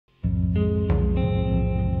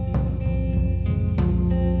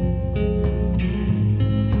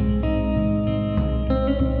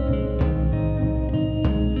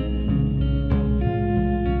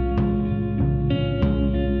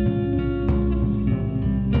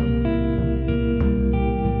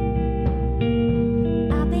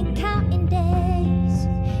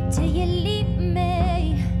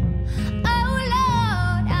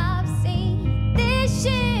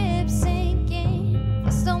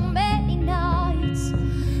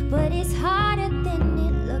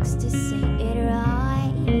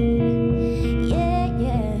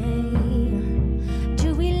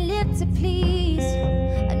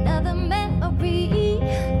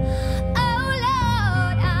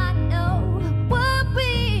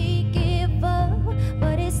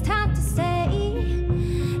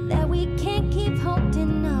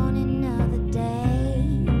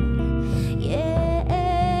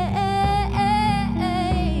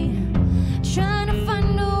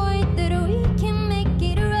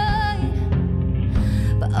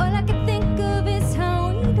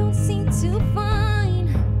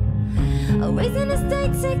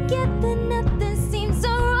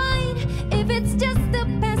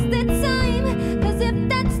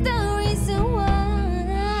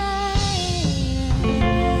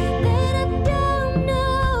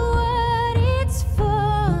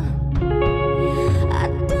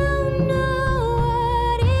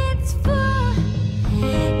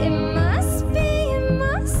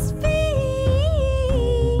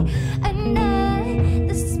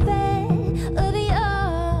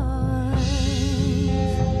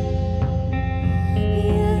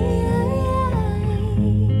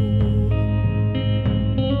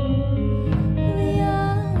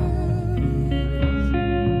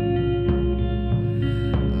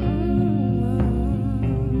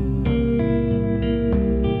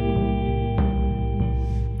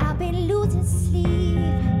to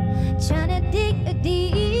sleep, trying to dig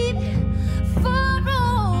deep. For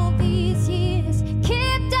all these years,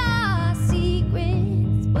 kept our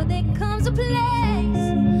secrets, but there comes a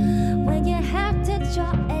place when you have to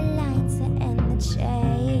draw a line to end the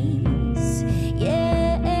chase.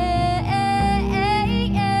 Yeah,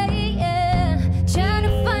 trying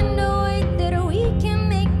to find a way that we can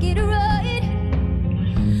make it right,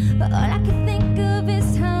 but all I can think of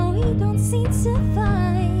is how we don't seem to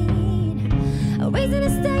find a reason to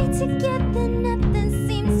stay together